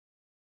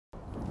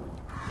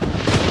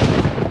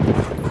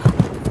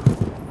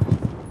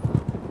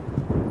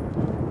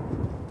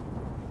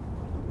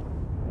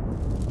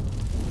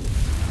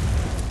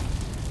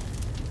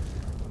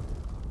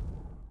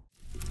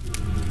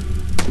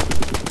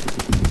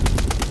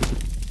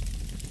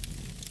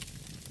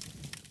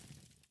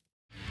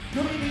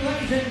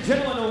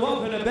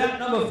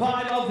number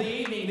 5 of the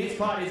evening. This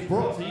fight is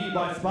brought to you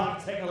by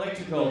Spark Tech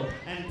Electrical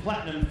and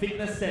Platinum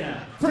Fitness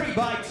Centre. 3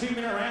 by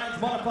 2-minute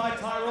rounds, modified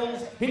Thai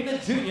rules in the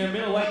junior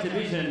middleweight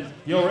division.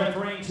 Your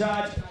referee in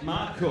charge,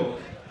 Mark Cook.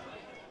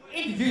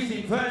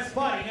 Introducing first,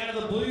 fighting out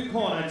of the blue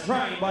corner,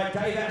 trained by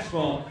Dave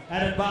Ashmore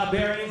out of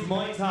Barbarians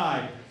Muay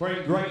Thai,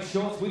 wearing grey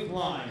shorts with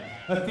line.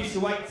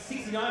 Official weight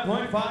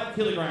 69.5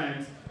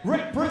 kilograms.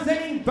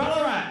 Representing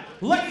Ballarat,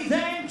 ladies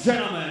and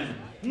gentlemen,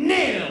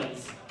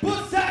 Vrs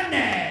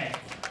Boussenac.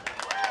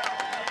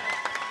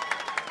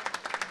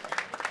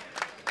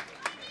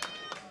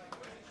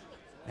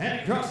 And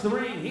across the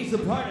ring, his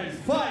opponent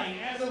fighting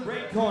out of the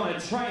red corner,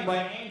 trained by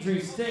Andrew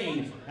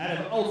Steen out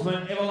of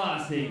Ultimate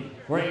Everlasting,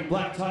 wearing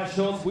black tie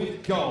shorts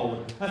with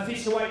gold.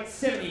 Official weight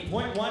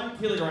 70.1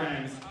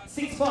 kilograms.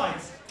 6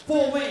 fights,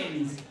 4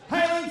 wins.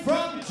 Hailing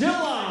from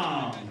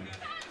Geelong,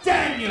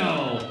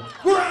 Daniel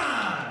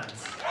Grant.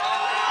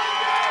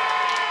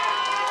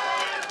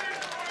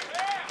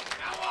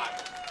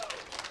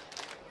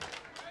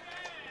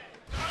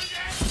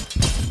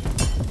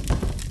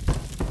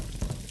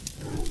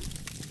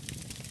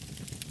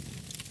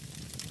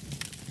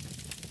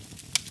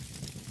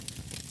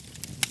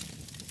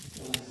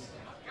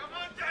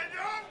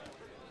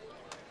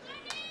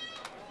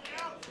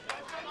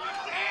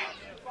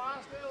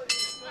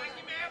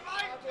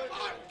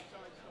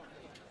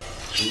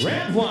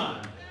 Round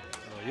 1.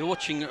 You're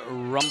watching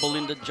Rumble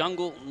in the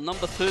Jungle,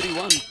 number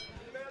 31,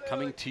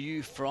 coming to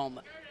you from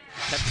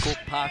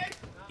Tabcorp Park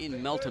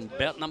in Melton.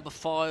 Bout number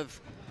 5.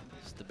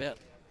 It's the bout.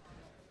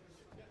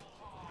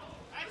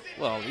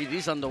 Well, it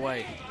is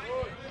underway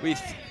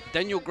with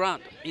Daniel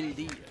Grant in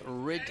the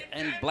red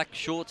and black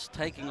shorts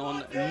taking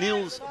on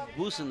Vrs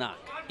Boussenac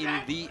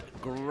in the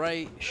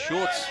grey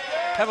shorts.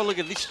 Have a look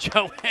at this,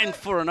 Joanne,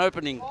 for an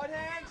opening.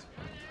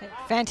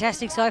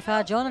 Fantastic so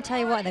far, John. I'll tell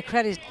you what, the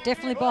crowd is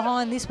definitely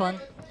behind this one.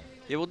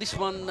 Yeah, well, this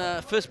one,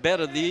 first bout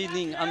of the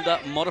evening under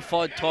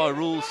modified Thai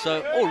rules.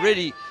 So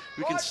already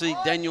we can see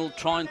Daniel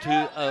trying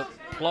to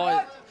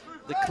apply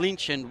the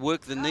clinch and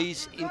work the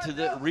knees into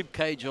the rib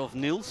cage of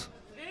Nils.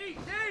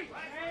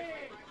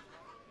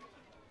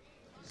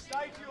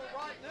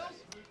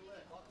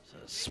 So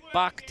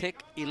Spark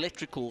Tech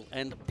Electrical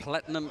and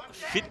Platinum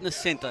Fitness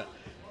Centre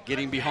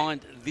getting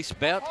behind this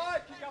bout.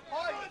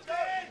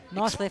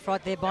 Nice left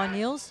right there by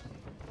Nils.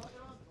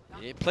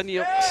 Yeah, plenty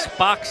of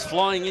sparks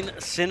flying in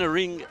centre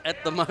ring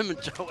at the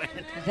moment, Joanne.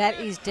 That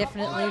is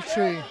definitely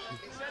true.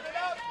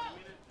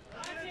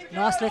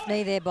 Nice left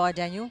knee there by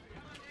Daniel.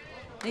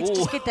 Needs to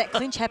just get that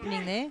clinch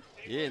happening there.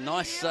 Yeah,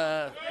 nice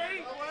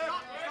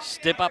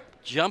step up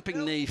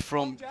jumping knee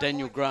from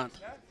Daniel Grant.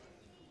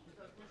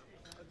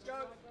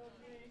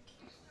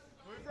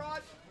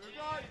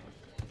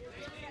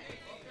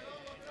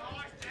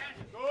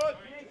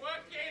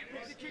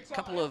 A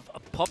couple of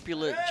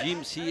popular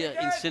gyms here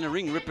in centre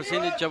ring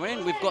represented,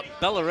 Joanne. We've got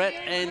Ballarat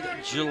and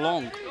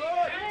Geelong.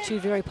 2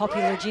 very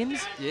popular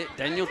gyms. Yeah,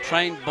 Daniel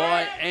trained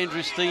by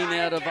Andrew Steen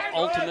out of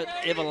Ultimate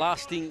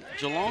Everlasting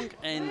Geelong,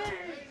 and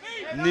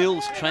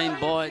Nils trained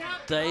by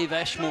Dave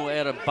Ashmore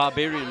out of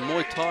Barbarian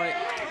Muay Thai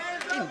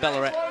in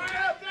Ballarat.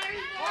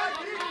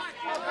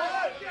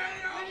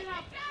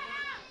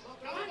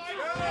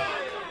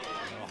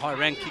 A high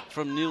round kick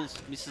from Nils,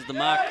 misses the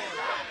mark.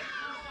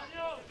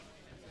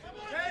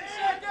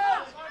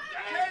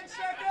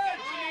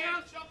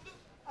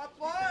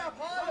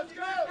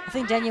 I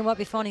think Daniel might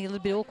be finding it a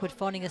little bit awkward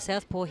finding a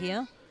southpaw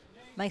here.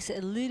 Makes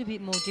it a little bit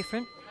more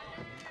different.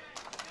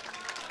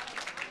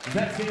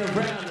 That's in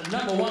round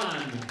number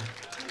 1.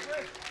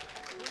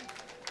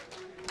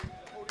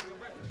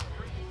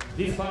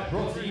 This fight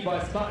brought to you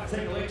by Spark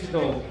Tech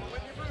Electrical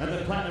and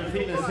the Platinum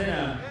Fitness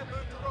Centre.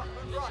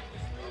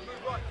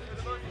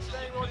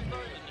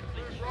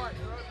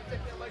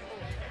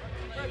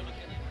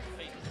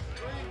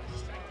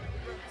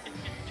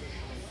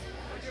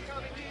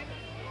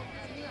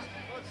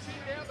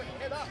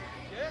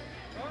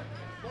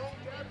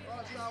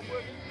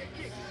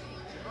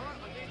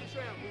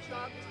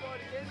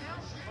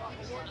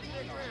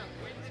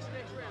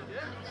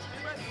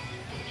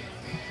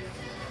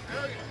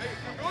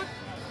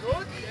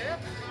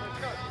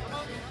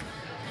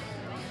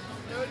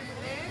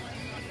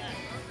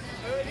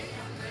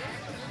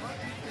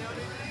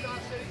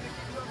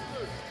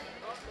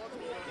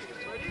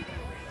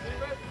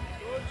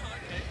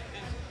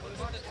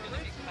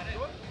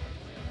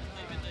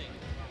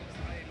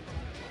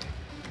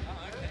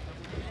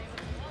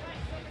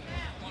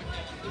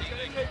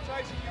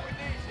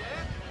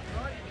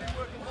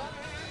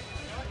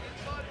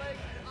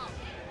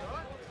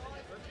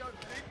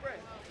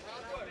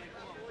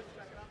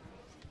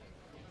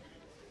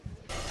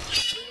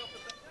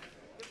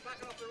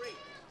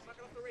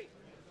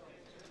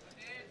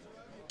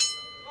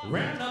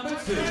 Round number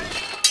 2.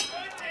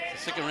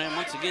 Second round,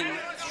 once again,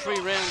 3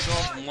 rounds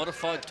of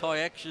modified Thai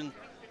action.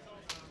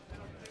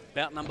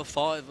 Bout number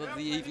 5 of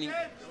the evening.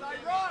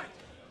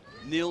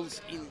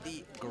 Nils in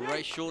the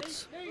grey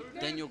shorts,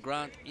 Daniel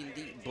Grant in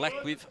the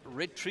black with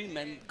red trim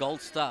and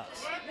gold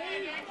stars.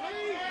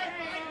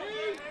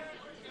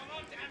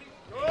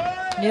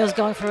 Nils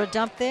going for a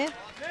dump there.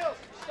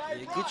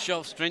 Yeah, good show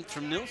of strength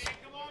from Nils.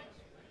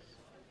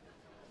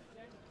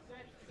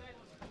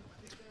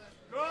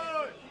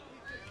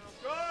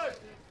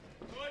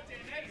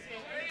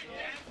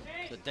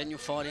 So Daniel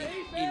fighting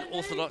in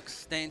orthodox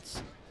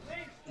stance.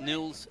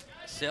 Nils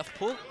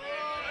southpaw.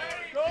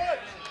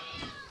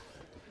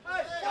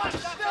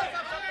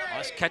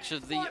 Nice catch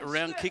of the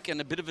round kick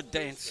and a bit of a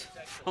dance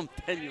from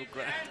Daniel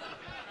Grant.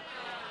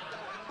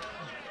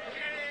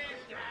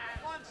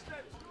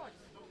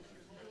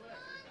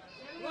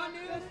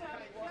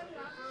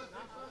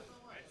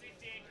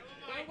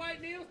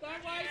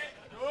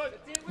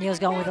 Nils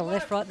going with a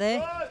left right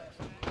there.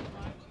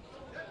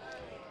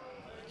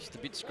 Just a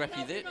bit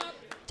scrappy there.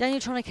 Daniel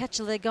trying to catch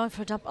the leg, going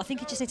for a dump. I think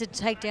he just needs to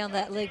take down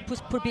that leg,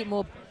 put a bit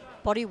more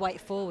body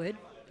weight forward.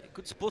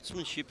 Good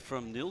sportsmanship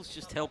from Nils,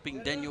 just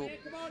helping Daniel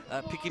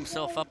pick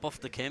himself up off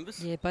the canvas.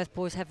 Yeah, both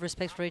boys have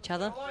respect for each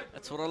other.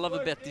 That's what I love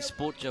about this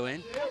sport,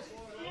 Joanne.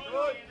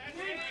 Oh,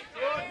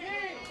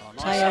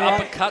 nice Right.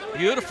 uppercut,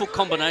 beautiful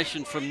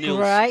combination from Nils.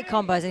 Great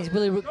combos, and he's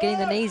really getting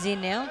the knees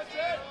in now.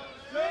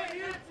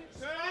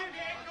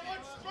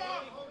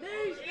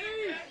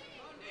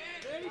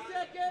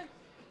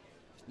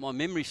 If my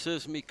memory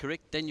serves me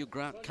correct, Daniel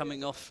Grant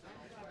coming off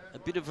a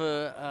bit of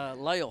a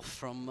layoff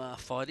from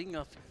fighting,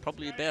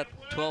 probably about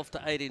 12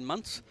 to 18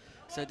 months.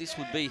 So this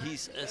would be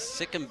his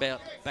second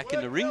bout back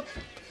in the ring.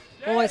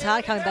 Always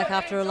hard coming back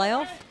after a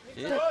layoff.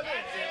 Yeah.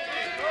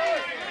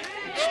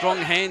 Strong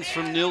hands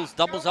from Nils,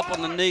 doubles up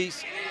on the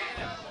knees.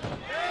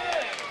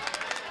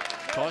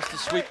 Tries to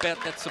sweep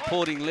out that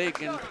supporting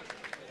leg, and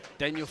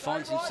Daniel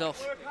finds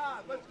himself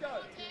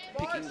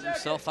picking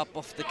himself up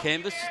off the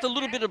canvas. Just a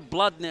little bit of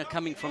blood now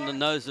coming from the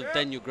nose of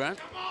Daniel Grant.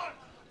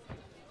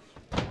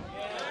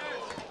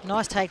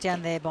 Nice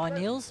takedown there by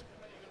Nils.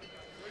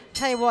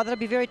 Tell you what, that'll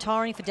be very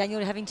tiring for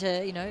Daniel having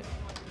to, you know,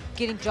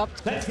 get him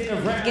dropped,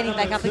 getting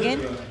back up again.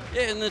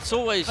 Yeah, and it's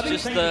always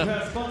just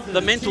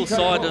the mental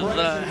side of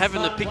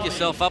having to pick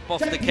yourself up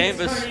off the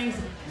canvas.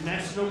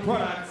 National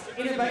products,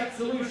 Innovate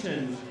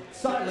Solutions,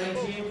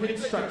 Silentium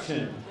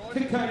Construction,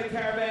 Kokoda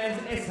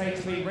Caravans,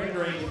 SHP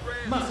Rendering,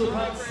 Muscle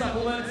Pumps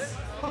Supplements,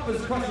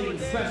 Hoppers Crossing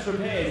Smash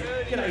Repairs.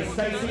 G'day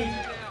Stacey.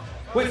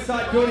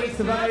 Westside Building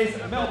Surveys,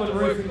 Melbourne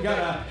Roof and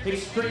Gutter,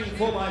 Extreme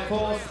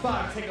 4x4,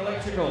 Spark Tech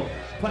Electrical,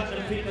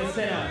 Platinum Fitness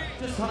Centre,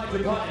 Just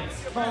Hydroponics,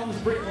 Tom's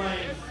Brick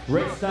Lane,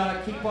 Red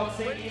Star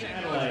Kickboxing in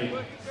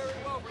Adelaide.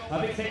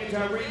 A big thank you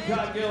to our ring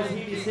card girls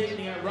here this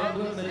evening at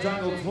Rumble in the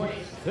Jungle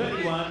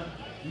 2031.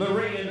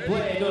 Marie and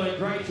Blair doing a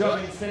great job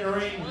in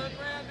centering.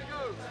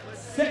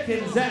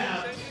 Seconds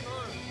out.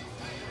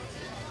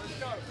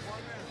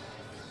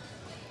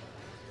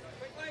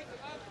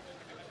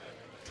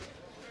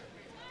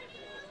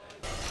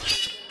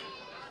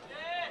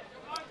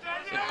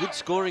 A good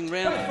scoring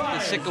round, the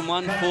second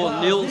one for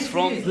Nils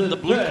from the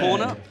blue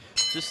corner.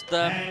 Just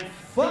a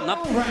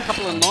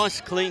couple of nice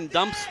clean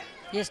dumps.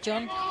 Yes,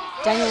 John.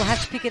 Daniel will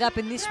have to pick it up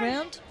in this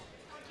round.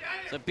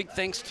 So big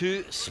thanks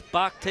to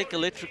Spark Tech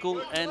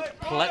Electrical and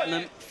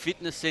Platinum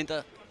Fitness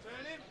Centre.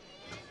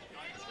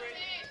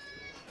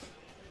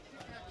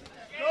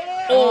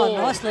 Oh,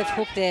 nice left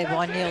hook there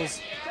by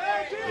Nils.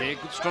 Yeah,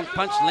 good strong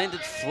punch,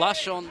 landed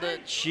flush on the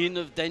chin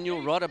of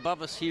Daniel, right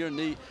above us here in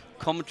the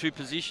commentary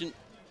position.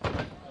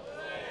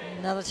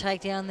 Another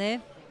takedown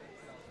there.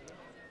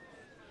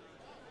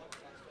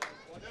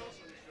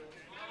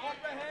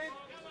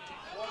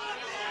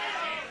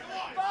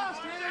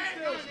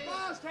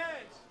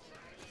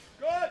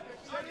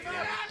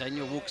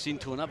 Daniel walks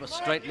into another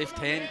straight left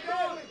hand.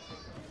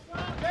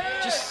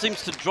 Just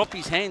seems to drop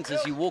his hands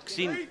as he walks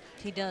in.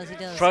 He does, he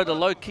does. Throw the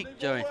low kick,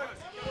 Joey.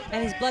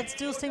 And his blood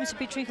still seems to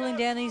be trickling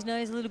down his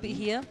nose a little bit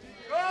here.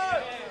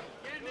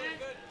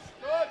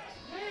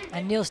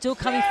 And Nils still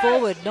coming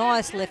forward.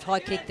 Nice left high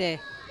kick there.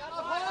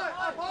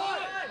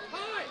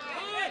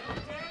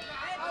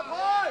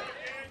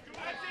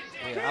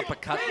 Yeah,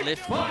 uppercut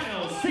left.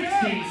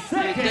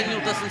 Yeah, Daniel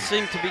doesn't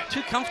seem to be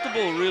too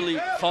comfortable really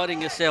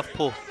fighting a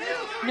southpaw.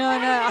 No,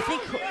 I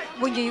think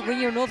when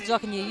you're an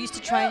orthodox and you're used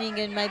to training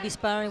and maybe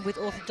sparring with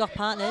orthodox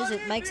partners,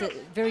 it makes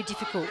it very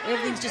difficult.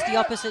 Everything's just the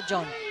opposite,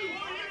 John.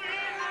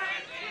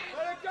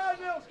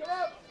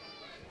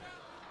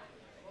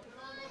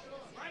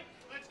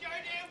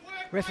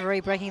 Referee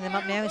breaking them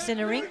up now in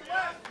centre ring.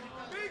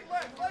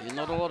 Yeah,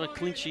 not a lot of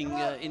clinching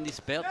in this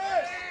bout.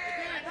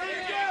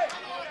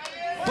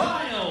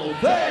 Final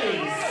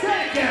 30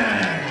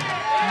 seconds.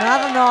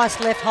 Another nice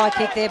left high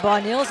kick there by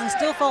Nils, and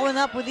still following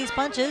up with his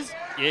punches.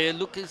 Yeah,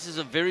 look, this is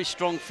a very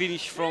strong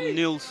finish from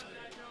Nils.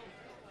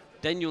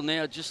 Daniel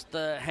now just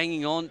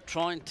hanging on,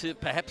 trying to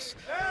perhaps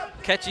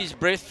catch his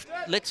breath.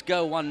 Let's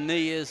go one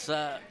knee as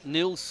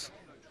Nils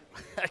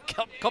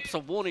cops a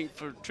warning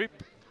for a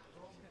trip.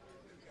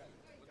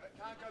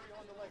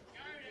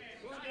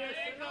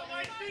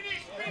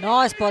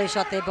 Nice body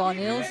shot there by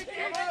Nils.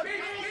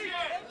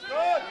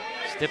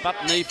 Step up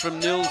knee from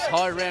Nils,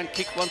 high round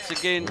kick once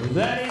again.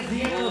 That is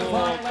the end of the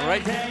fight,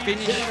 Great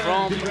finish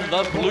from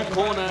the blue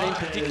corner in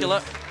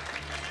particular.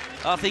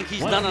 I think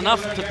he's done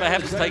enough to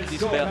perhaps take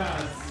this bout.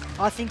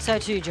 I think so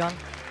too, John.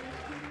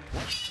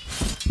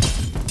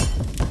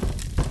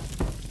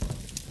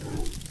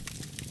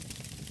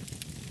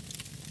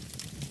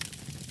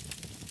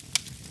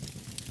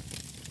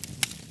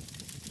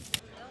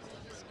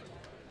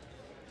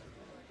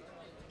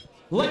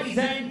 Ladies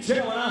and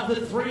gentlemen, after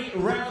 3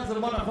 rounds of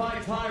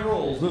modified Thai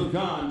rules, we've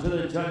gone to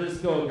the judges'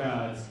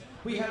 scorecards.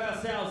 We have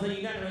ourselves a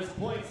unanimous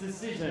points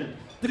decision,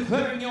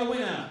 declaring your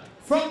winner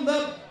from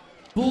the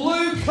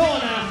blue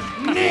corner,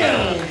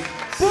 Nils.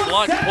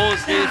 Slight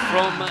pause there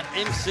from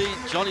MC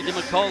Johnny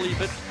Demicoli,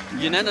 but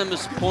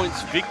unanimous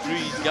points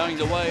victory going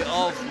the way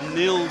of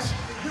Nils.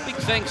 Big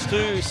thanks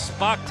to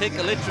Spark Tech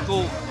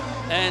Electrical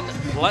and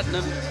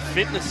Platinum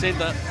Fitness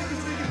Centre.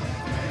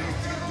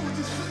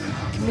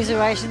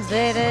 Commiserations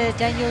there to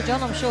Daniel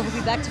John. I'm sure he'll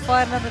be back to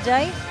fight another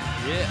day.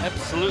 Yeah,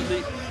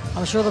 absolutely.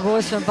 I'm sure the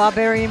boys from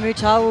Barbarian Muay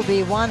Thai will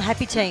be one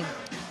happy team.